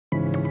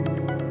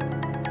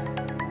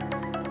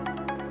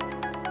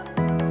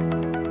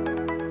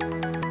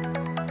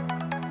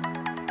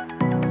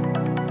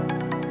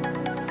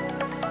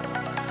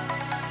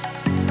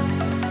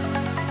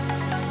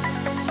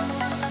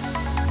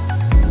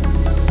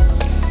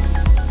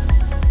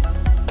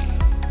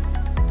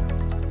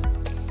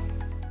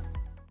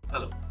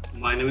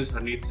name is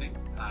Harneet Singh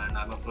and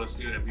I'm a first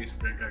year MBA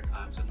student at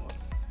IIM Sirmaur.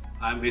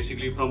 I'm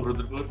basically from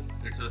Rudrapur.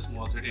 It's a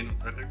small city in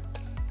Uttarakhand.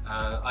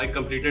 I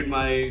completed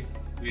my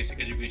basic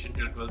education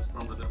till 12th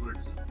from Rudrapur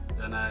itself.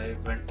 Then I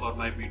went for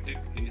my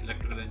BTech in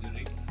electrical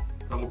engineering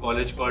from a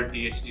college called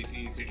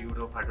THTC, Institute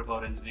of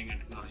Hydropower Engineering and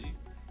Technology.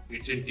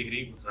 It's in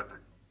Tigri,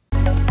 Uttarakhand.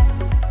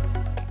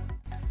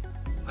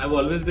 I've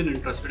always been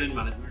interested in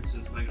management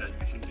since my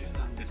graduation days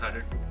and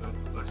decided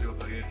to pursue a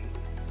career in it.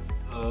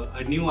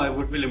 I knew I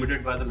would be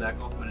limited by the lack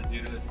of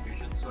managerial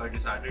education, so I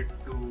decided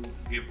to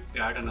give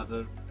CAT and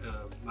other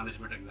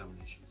management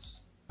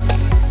examinations.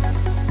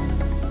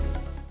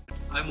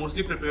 I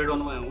mostly prepared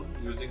on my own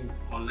using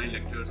online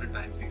lectures and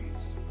time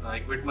series. I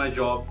quit my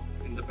job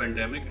in the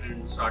pandemic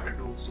and started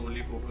to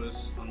solely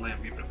focus on my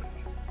MBA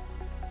preparation.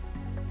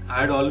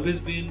 I had always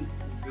been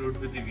good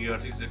with the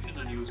VRC section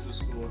and used to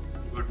score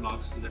good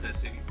marks in the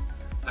test series.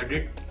 I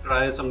did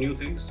try some new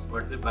things,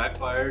 but they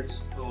backfired,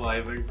 so I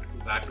went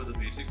back to the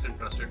basics and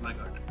trusted my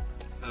gut.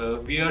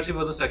 VRC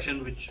was the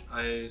section which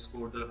I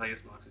scored the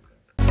highest marks in CAT.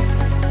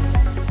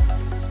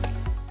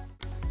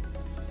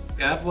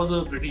 CAP was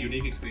a pretty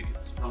unique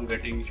experience, from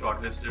getting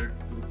shortlisted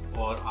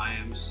for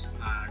IIMs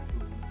and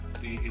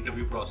to the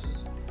interview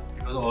process.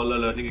 It was all a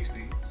learning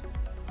experience.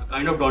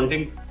 Kind of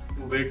daunting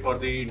to wait for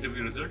the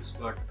interview results,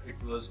 but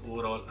it was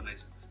overall a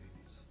nice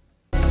experience.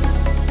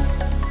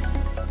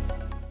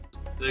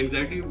 The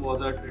anxiety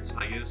was at its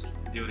highest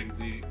during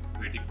the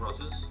waiting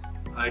process.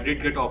 I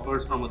did get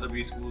offers from other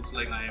B schools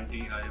like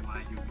IMT,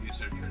 IMI,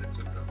 UPS,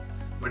 etc.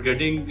 But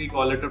getting the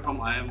call letter from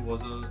IIM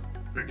was a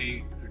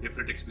pretty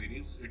different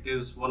experience. It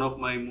is one of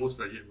my most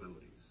treasured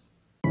memories.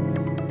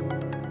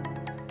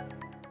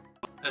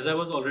 As I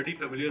was already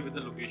familiar with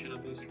the location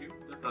of the institute,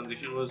 the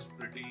transition was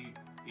pretty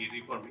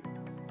easy for me.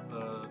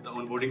 The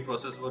onboarding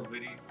process was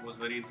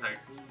very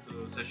insightful.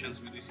 The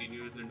sessions with the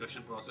seniors, the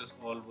induction process,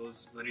 all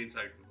was very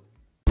insightful.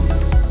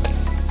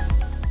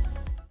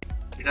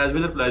 It has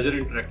been a pleasure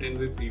interacting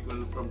with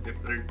people from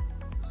different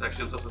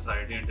sections of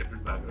society and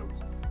different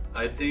backgrounds.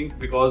 I think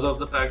because of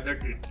the fact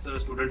that it's a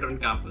student-run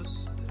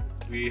campus,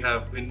 we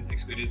have been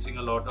experiencing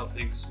a lot of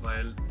things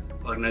while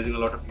organizing a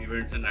lot of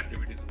events and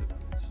activities in the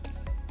college.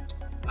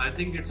 I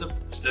think it's a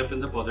step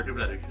in the positive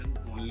direction.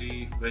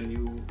 Only when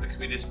you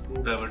experience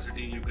true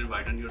diversity, you can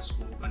widen your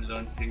scope and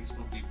learn things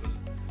from people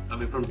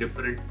coming from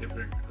different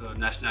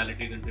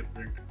nationalities and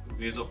different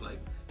ways of life.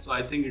 So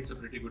I think it's a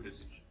pretty good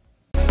decision.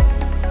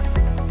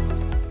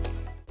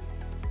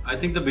 I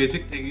think the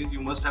basic thing is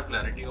you must have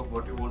clarity of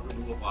what you want to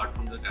do apart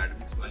from the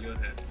academics while you're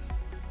here.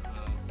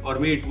 For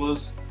me, it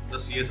was the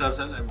CSR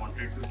cell. I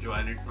wanted to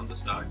join it from the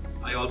start.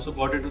 I also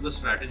got into the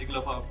strategy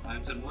club of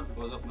IIM Sirmaur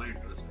because of my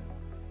interest.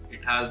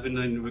 It has been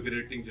an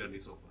invigorating journey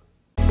so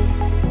far.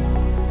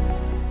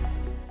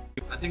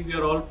 I think we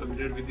are all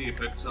familiar with the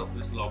effects of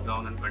this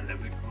lockdown and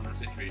pandemic on our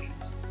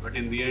situations. But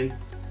in the end,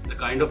 the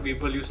kind of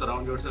people you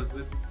surround yourself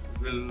with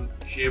will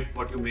shape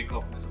what you make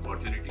of this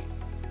opportunity.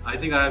 I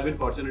think I have been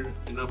fortunate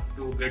enough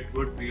to get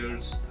good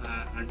peers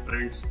and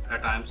friends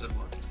at IIM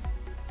Sirmaur.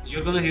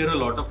 You're going to hear a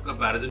lot of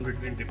comparison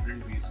between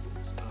different B schools.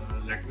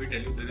 Let me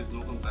tell you, there is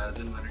no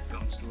comparison when it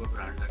comes to a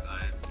brand like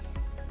IIM.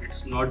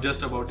 It's not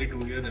just about the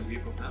 2-year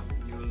MBA program.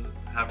 You will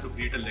have to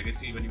create a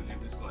legacy when you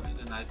leave this college,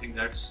 and I think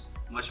that's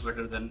much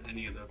better than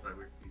any other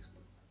private B school.